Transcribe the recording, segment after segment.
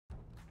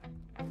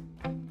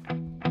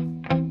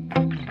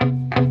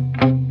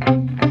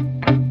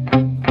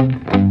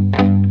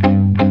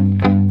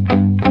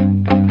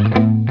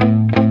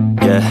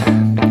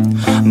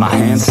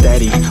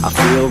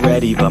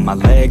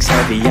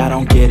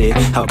it?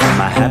 How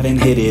come I haven't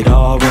hit it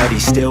already?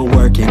 Still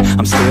working,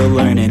 I'm still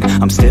learning,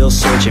 I'm still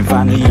searching,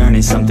 finally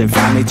earning something,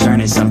 finally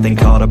turning something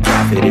called a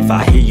profit. If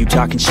I hear you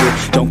talking shit,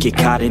 don't get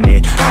caught in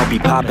it. I'll be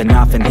popping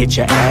off and hit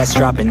your ass,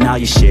 dropping all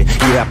your shit.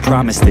 Yeah, I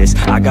promise this,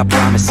 I got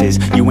promises.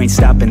 You ain't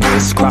stopping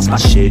this, cross my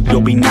shit,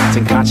 you'll be knocked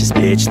unconscious,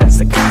 bitch. That's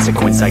the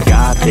consequence, I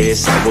got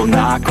this, I will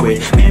not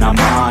quit. Man, I'm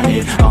on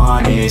it,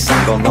 honest,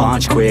 I'm gon'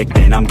 launch quick,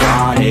 then I'm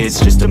gone. It's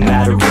just a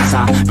matter of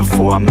time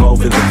before I'm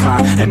over the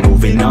climb and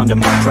moving under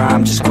my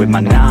prime. Just quit my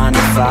 9 to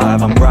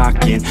 5, I'm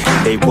rocking,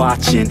 and they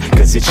watching,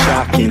 cause it's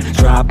shocking.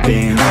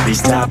 Dropping all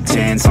these top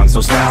 10 songs,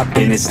 no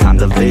stopping. It's time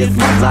to live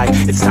my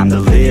life, it's time to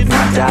live,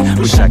 not die.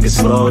 Wish I could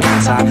slow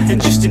down time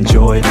and just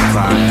enjoy the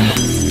climb.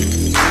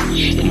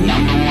 And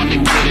I'm the one to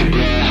get it,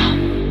 bro.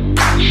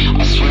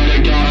 I swear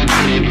to God I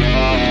get it,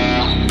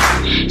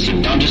 bro.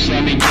 So don't just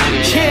let me get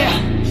it.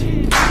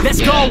 Yeah,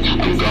 let's go.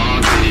 I'm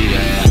gon' get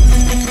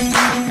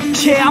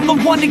it, yeah, I'm the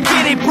one to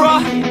get it,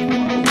 bruh.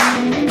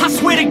 I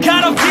swear to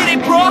God I'll get it,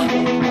 bruh.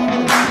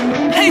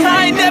 Hey,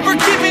 I ain't never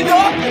giving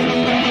up.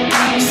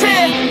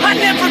 Said I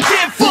never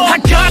give up. I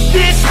got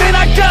this, man,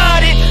 I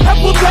got it. I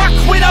will not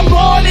quit, I'm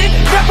on it.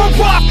 Never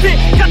rock it.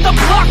 Got the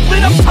block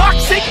lit, I'm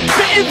toxic.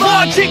 Spitting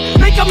logic,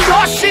 make them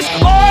nauseous.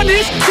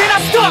 Honest, can I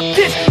stop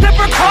this?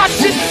 Never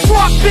cautious,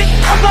 drop it.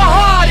 I'm the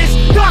hardest.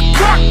 Knock,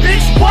 knock,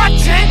 bitch,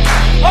 watch it.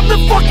 I'm the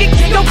fucking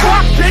king of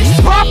rock, bitch.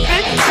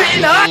 Profit,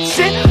 spitting hot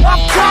shit.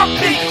 I'm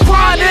topic,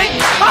 chronic.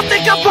 I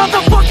think I'm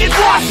motherfucking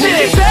lost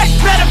it. Back,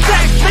 matter of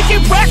fact,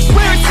 making racks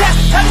where it's at.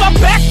 Have my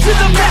back to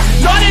the map,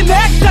 not an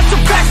act, that's a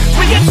fact.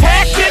 We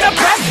attack in a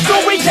back, no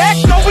react,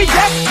 no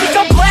react. Think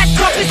I'm black,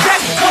 off his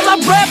back. While I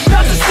rap,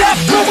 not the step,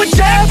 throw a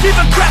jab, give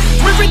a crap.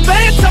 We're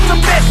advanced, I'm the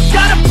man.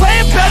 Got a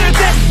plan better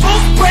than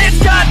most brands.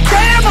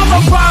 Goddamn, I'm a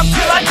rhyme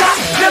till I die.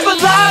 Never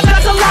lie,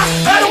 that's a lie.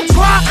 I don't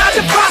try, I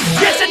defy.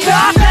 Yes and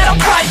nah, that I'm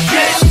right,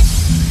 yeah.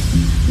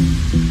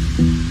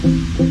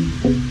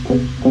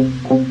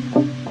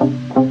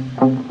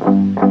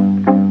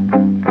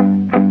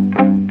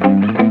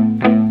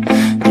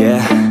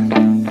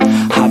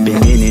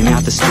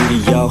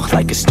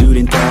 Like a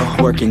student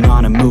though, working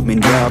on a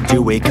movement, yeah, I'll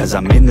do it cause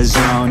I'm in the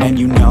zone. And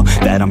you know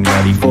that I'm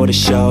ready for the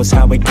shows.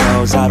 How it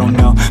goes, I don't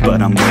know,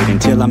 but I'm waiting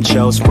till I'm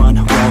chose. Front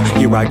row,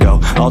 here I go.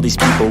 All these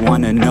people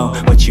wanna know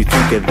what you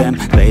think of them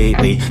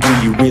lately. Do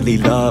you really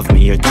love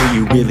me or do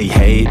you really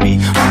hate me?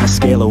 On a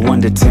scale of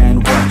 1 to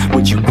 10, what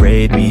would you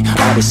grade me?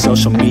 All this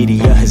social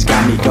media has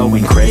got me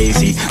going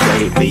crazy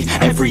lately.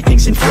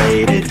 Everything's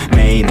inflated,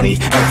 mainly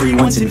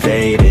everyone's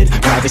invaded.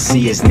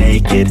 Privacy is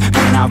naked,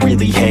 man, I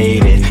really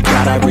hate it.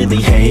 God, I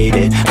really hate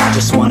it. I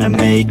just wanna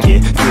make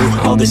it through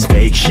all this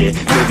fake shit.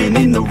 Living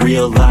in the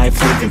real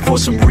life, living for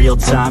some real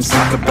times.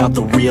 Talk about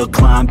the real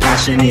climb,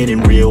 passionate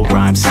in real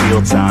rhymes.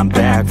 Steal time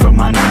back from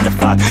my 9 to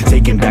 5,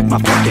 taking back my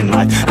fucking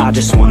life. I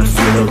just wanna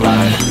feel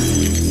alive.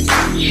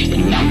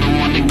 And I'm the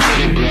one to get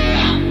it, bro.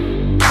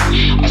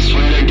 I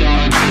swear to God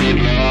I get it,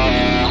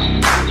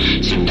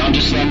 bro. So don't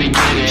just let me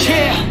get it.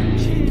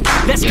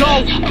 Yeah, let's go.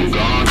 I'm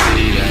gon' get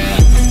it,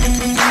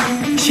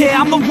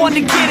 yeah, I'm the one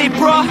to get it,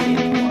 bruh.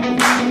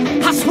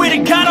 I swear to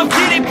God I'll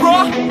get it,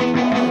 bro.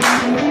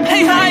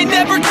 Hey, I ain't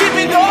never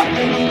giving up.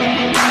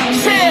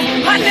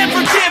 Said I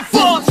never give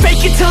up.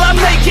 Fake it till I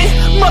make it.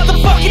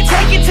 Motherfucking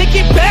take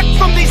it back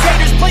from these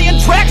haters. Playing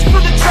tracks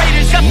for the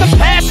traitors. Got the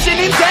passion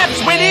in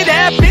depth when it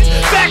happens.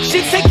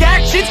 Factions take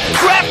actions,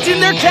 drafting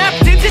their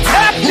captains. It's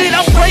happening.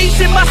 I'm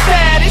raising my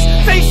status,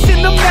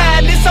 facing the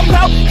madness. I'm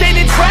out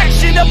gaining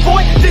traction,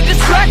 avoid the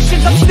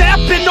distractions. I'm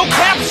snapping, no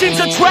captions,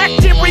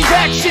 attracting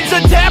reactions,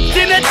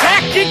 adapting,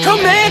 attacking,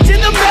 commanding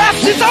the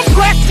masses. I'm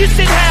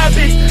practicing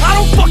habits, I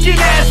don't fucking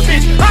ask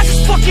it, I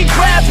just fucking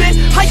grab it.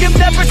 I am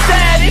never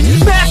static,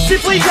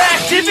 massively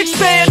active,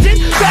 expanding,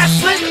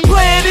 backslid,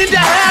 planning to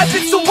have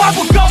it. So I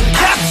will go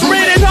capture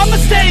it and I'ma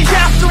stay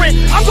after it.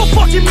 I'm gon'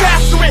 fucking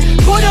master it,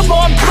 put them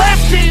on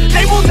blast it.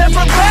 They will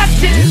never last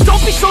it,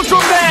 don't be so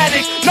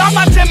dramatic. Not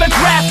my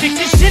demographic,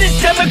 this shit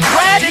is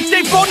democratic.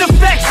 They phone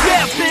effects,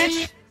 yeah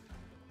bitch.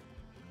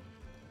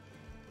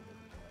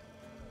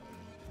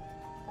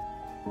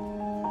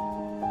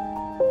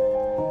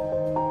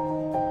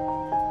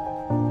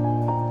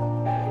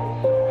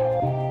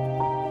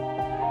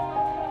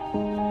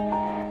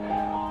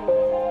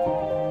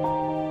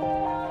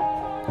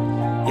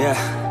 Yeah,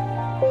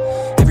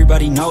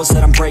 everybody knows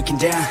that I'm breaking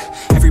down.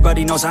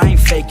 Everybody knows I ain't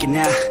faking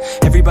now.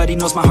 Everybody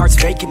knows my heart's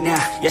vacant now.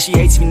 Yeah, she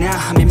hates me now,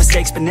 I made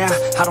mistakes but now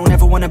I don't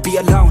ever wanna be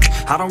alone.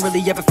 I don't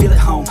really ever feel at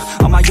home.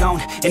 On my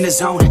own, in the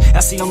zone,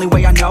 that's the only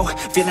way I know.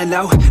 Feeling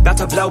low, about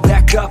to blow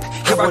back up.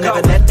 Here I won't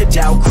ever let the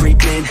doubt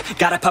creep in.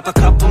 Gotta pop a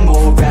couple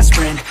more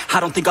aspirin. I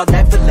don't think I'll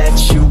ever let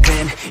you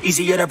in.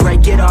 Easier to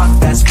break it off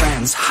best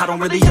friends. I don't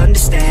really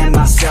understand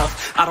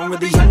myself, I don't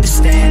really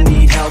understand,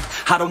 need help.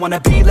 I don't wanna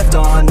be left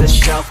on the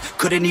shelf.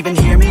 Couldn't even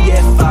hear me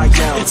if I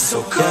yelled. It's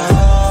so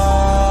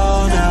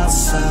cold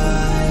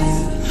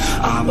outside,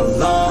 I'm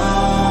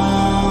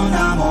alone,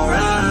 I'm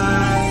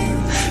alright.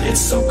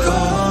 It's so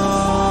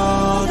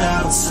cold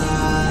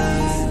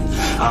outside,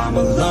 I'm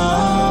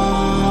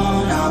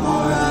alone, I'm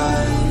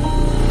alright.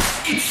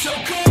 It's so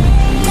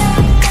cold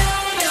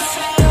outside.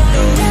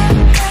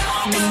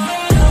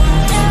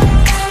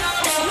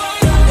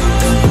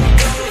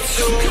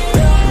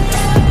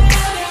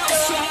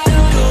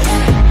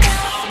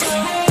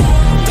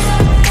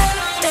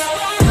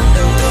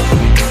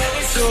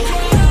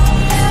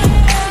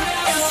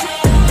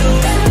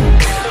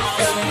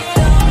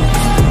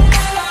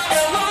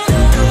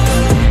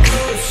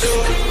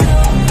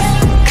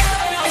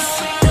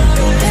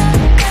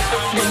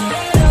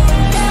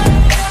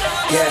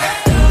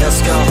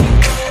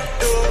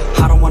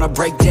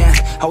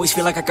 Always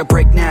feel like I could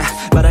break now,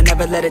 but I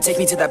never let it take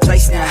me to that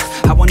place now.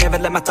 I won't ever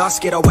let my thoughts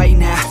get away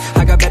now.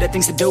 I got better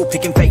things to do,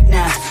 picking fate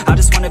now. I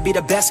just wanna be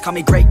the best, call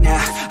me great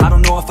now. I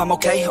don't know if I'm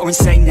okay or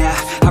insane now.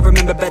 I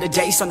remember better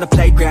days on the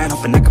playground,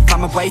 hoping I can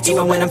find my way to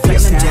even when I'm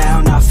feeling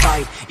down. I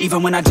fight,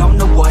 even when I don't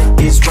know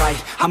what is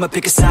right. I'ma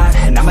pick a side,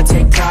 and I'ma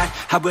take pride.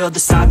 I will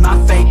decide my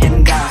fate,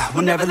 and I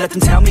will never let them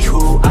tell me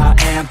who I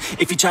am.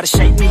 If you try to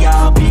shake me,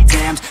 I'll be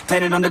damned.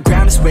 Planet on the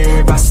ground is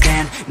where I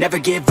stand. Never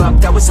give up,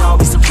 that was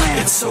always the plan.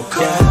 It's so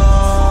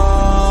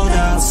cold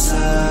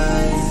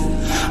outside,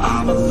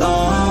 I'm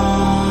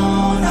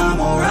alone, I'm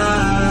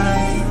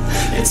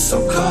alright. It's so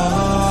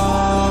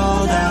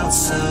cold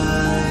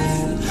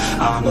outside,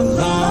 I'm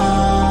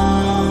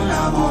alone,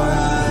 I'm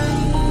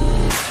alright.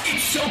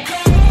 It's so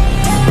cold.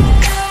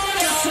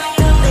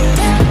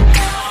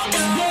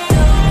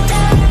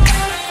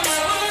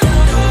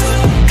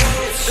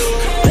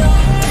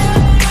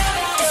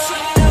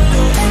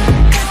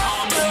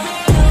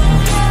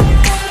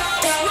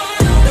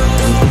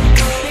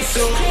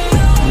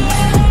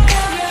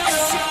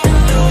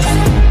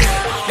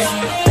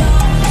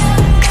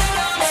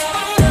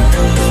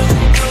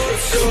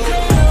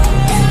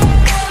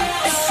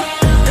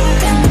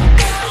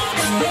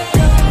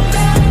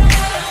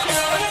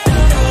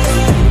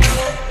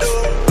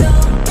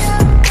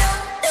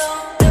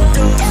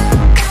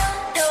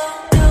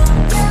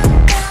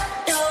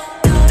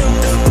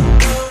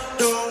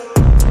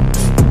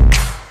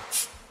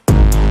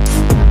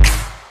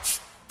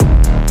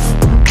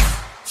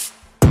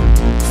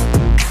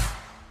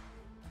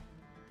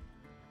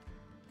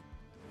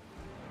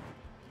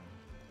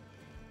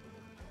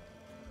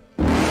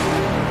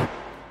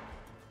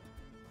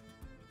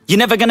 You're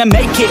never gonna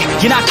make it,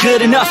 you're not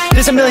good enough.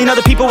 There's a million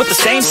other people with the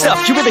same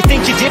stuff. You really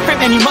think you're different?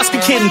 Man, you must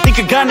be kidding.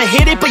 Think you're gonna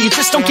hit it, but you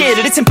just don't get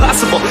it. It's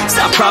impossible, it's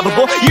not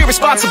probable, you're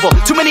irresponsible.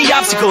 Too many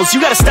obstacles, you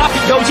gotta stop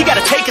it, yo. You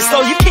gotta take it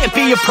slow, you can't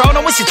be a pro.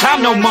 Don't waste your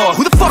time no more.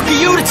 Who the fuck are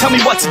you to tell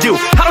me what to do?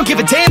 I don't give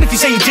a damn if you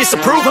say you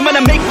disapprove. I'm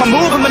gonna make my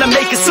move, I'm gonna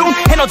make it soon.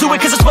 And I'll do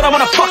it cause it's what I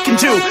wanna fucking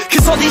do.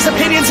 Cause all these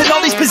opinions and all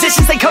these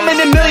positions, they come in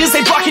millions,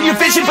 they blocking your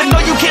vision. But no,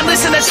 you can't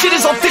listen, that shit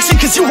is all fiction.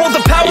 Cause you hold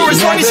the power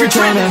as long as you're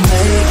dreaming.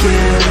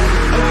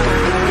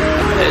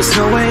 There's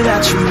no way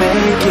that you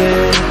make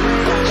it.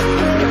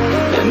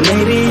 And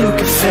maybe you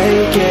can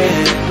fake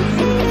it,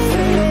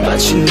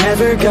 but you're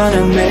never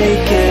gonna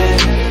make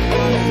it.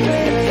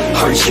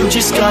 Aren't you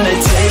just gonna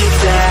take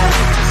that?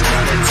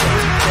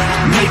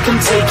 Make them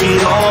take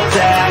it all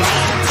back.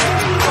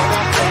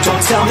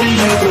 Don't tell me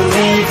you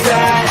believe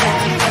that.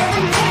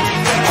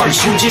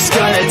 Aren't you just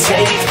gonna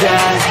take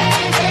that?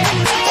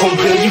 Or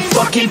will you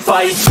fucking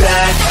fight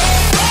back?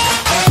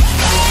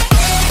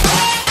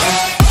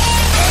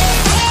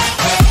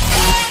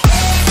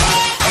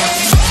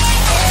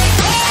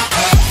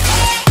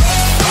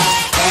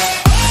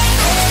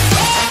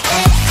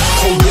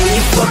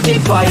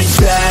 Fucking fight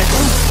back.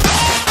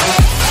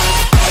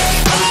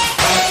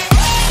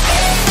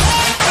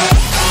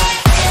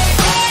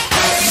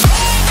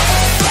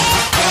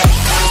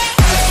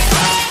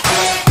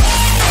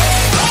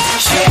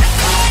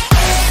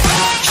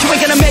 You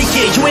ain't gonna make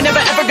it, you ain't never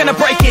ever gonna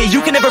break it.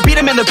 You can never beat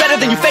them and they're better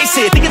than you face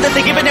it. Thinking that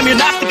they give a damn, you're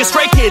not thinking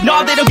straight, kid.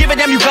 No, they don't give a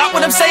damn, you got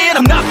what I'm saying?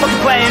 I'm not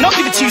fucking playing, I'll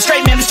give it to you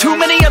straight, man. There's too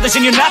many others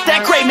and you're not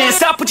that great, man.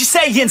 Stop what you're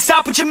saying,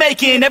 stop what you're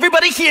making.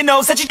 Everybody here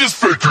knows that you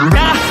just faking.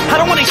 Nah, I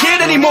don't wanna hear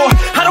it anymore,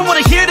 I don't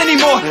wanna hear it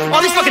anymore.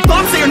 All these fucking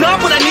thoughts, they are not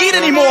what I need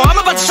anymore. I'm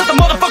about to shut the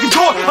motherfucking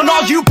door on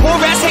all you poor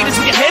ass haters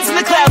with your heads in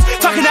the clouds,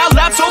 talking out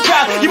loud so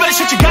proud. You better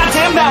shut your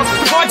goddamn mouth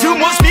before I do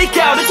more speak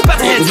out. It's about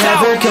to head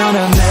south. You're never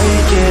gonna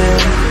make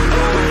it.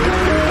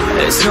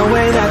 There's no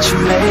way that you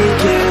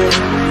make it.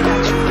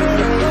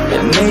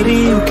 And maybe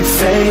you can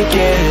fake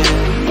it,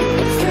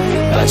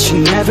 but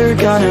you're never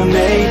gonna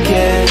make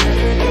it.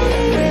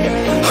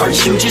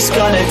 Aren't you just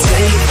gonna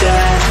take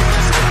that?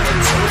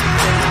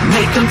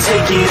 Make them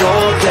take it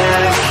all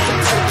back.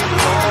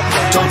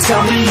 Don't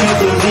tell me you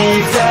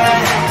believe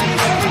that.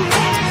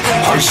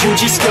 Aren't you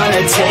just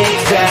gonna take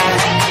that?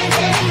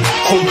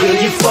 Or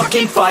will you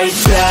fucking fight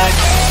back?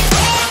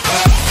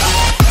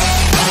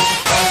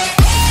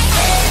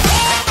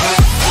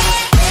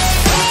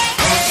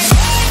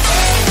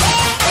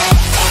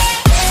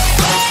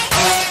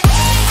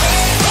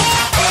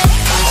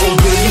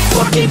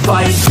 Fucking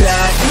fight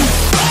back.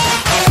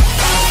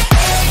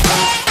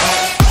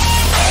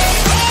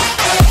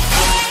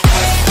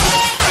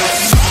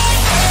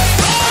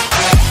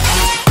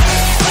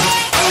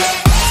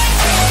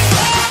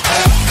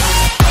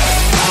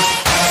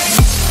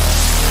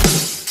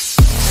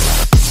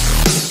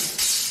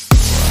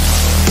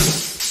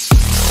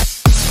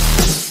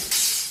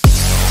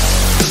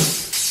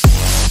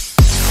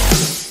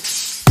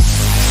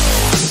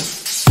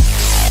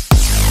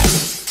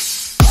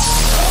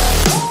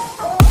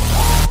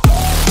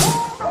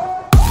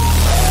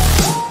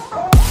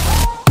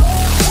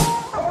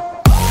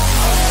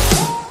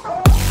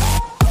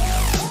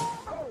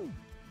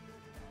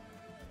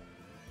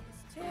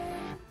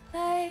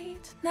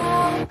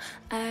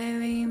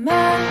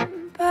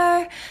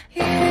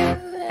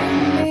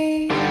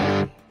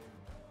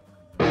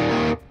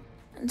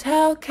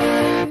 how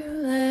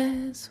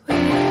careless we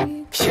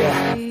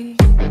could be.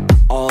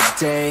 All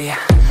day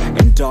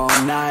and all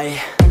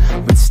night,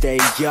 we'd stay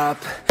up,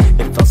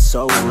 it felt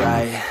so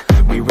right.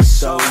 We were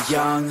so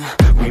young,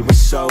 we were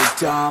so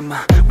dumb.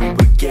 We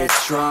would get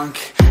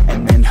drunk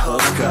and then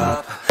hook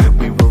up.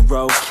 We were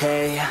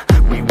okay,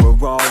 we were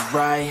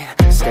alright,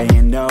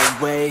 staying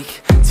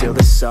awake till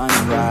the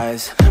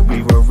sunrise.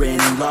 We were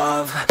in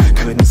love,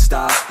 couldn't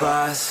stop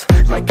us,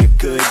 like a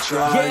good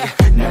drug,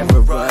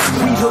 never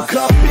enough. We hook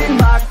up in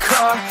my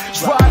car,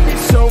 driving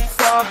so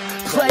far,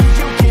 play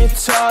your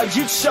guitar,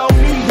 you'd show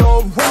me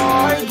your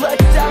art. Let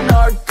down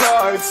our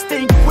guards,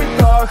 think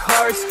with our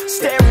hearts,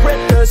 stare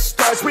at the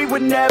stars, we were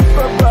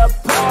never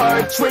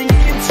apart.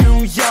 Drinking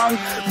too young,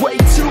 way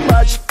too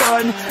much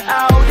fun,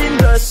 out in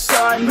the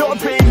sun, no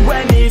pain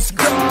when it's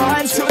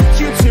gone. Took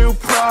you to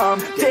prom,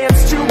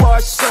 dance to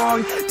our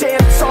song,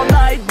 dance all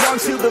night long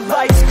till the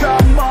lights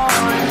come on.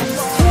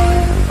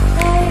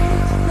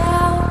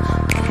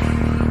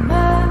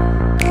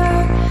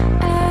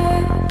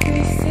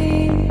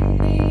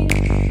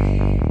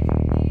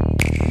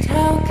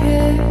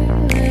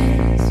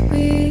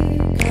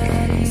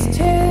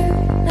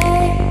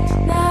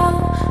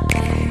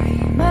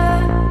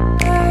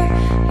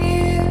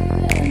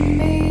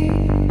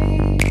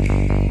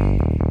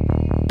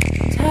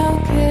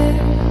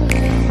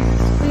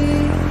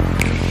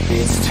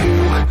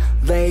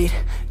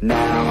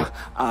 Now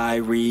I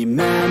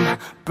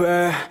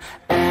remember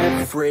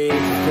everything,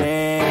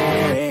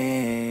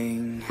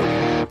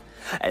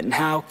 and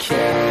how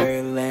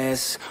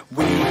careless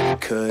we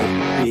could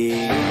be,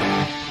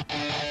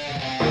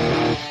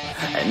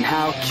 and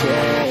how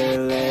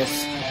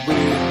careless we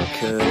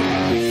could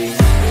be,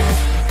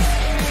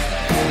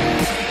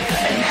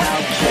 and how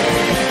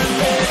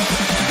careless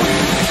we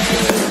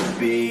could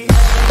be.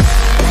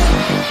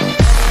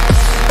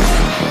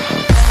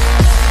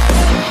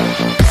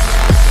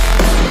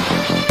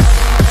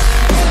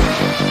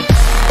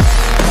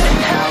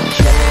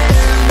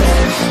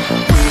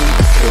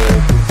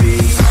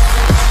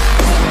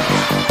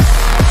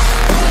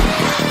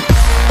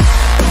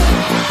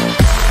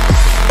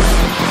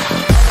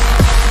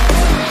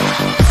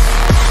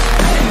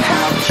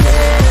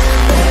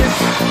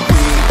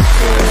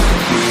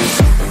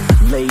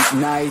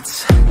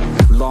 Nights,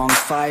 long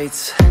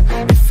fights,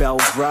 it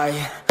felt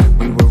right,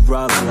 we were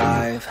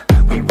alive.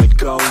 We would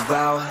go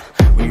out,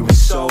 we were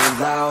so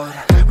loud,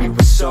 we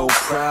were so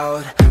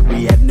proud,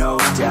 we had no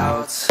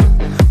doubts.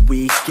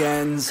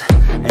 Weekends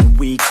and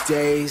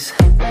weekdays,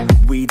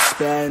 we'd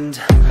spend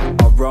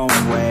our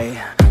own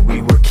way.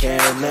 We were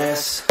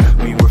careless,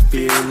 we were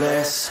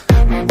fearless,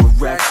 we were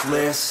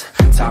reckless,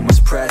 time was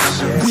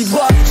precious. We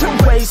loved to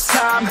waste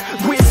time,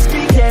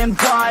 whiskey and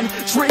wine,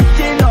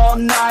 drinking all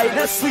night,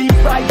 asleep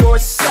by your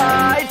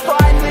side.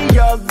 Finally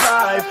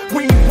alive,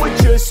 we would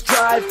just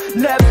drive,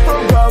 never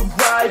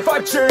arrive.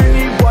 Our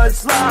journey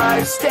was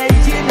live,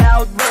 staying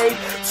out late,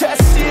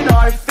 testing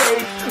our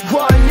fate,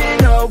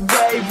 running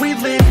away. We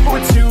live for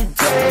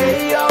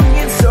today, young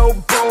and so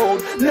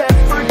bold,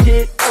 never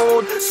get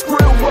old.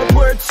 Screw what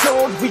we're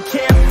told, we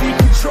can't be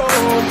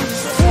controlled.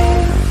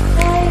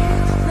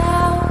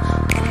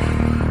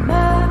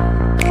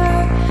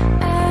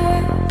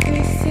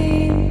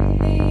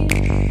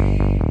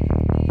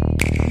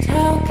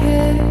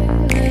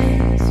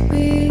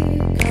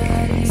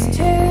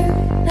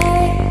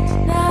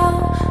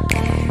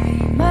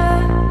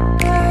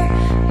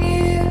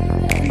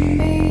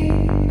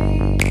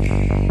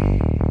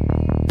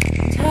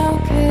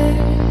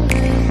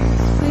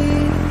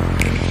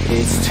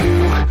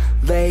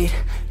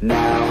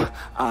 Now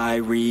I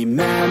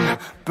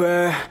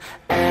remember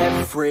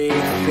everything,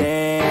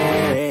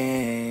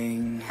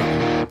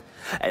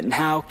 and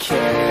how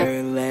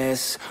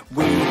careless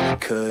we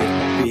could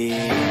be,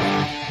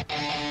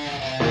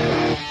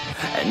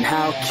 and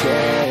how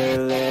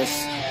careless